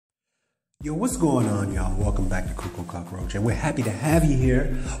Yo, what's going on, y'all? Welcome back to Cuckoo Cockroach, and we're happy to have you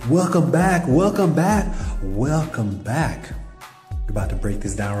here. Welcome back, welcome back, welcome back. We're about to break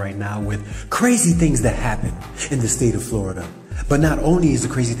this down right now with crazy things that happen in the state of Florida. But not only is the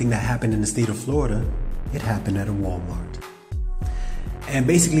crazy thing that happened in the state of Florida, it happened at a Walmart. And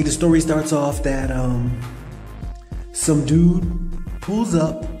basically the story starts off that some dude pulls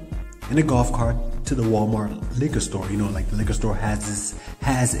up in a golf cart to the Walmart liquor store. You know, like the liquor store has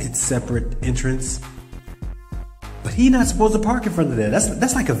its separate entrance, but he not supposed to park in front of there.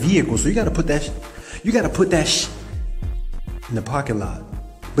 That's like a vehicle, so you got to put that in the parking lot.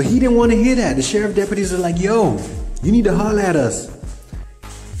 But he didn't want to hear that. The sheriff deputies are like, "Yo, you need to holler at us."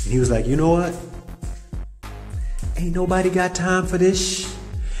 And he was like, "You know what? Ain't nobody got time for this.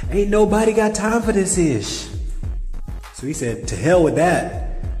 Ain't nobody got time for this ish." So he said, "To hell with that.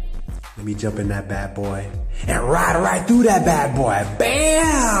 Let me jump in that bad boy and ride right through that bad boy."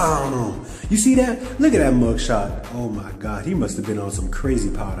 Bam! You see that? Look at that mugshot. Oh my God, he must have been on some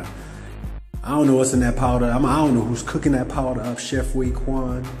crazy powder. I don't know what's in that powder. I don't know who's cooking that powder up. Chef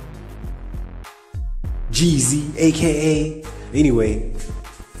Waquan, Jeezy, AKA. Anyway,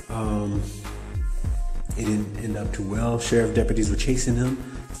 it didn't end up too well. Sheriff deputies were chasing him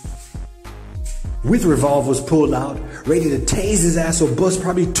with revolvers pulled out, ready to tase his ass or bust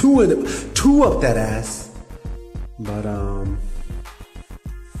probably two up that ass. But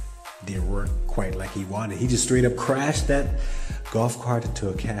didn't work quite like he wanted. He just straight up crashed that golf cart into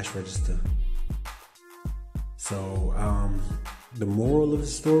a cash register. So the moral of the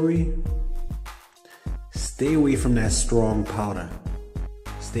story: stay away from that strong powder.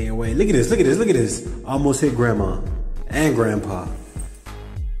 Stay away. Look at this, look at this, look at this. Almost hit grandma and grandpa.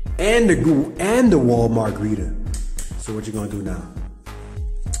 And the Walmart greeter. So what you gonna do now?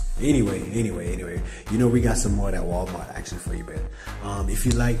 Anyway, you know we got some more of that Walmart action for you, man. If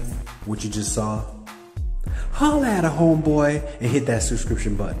you like what you just saw, holla at a homeboy and hit that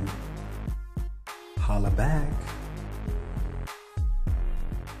subscription button. Holla back.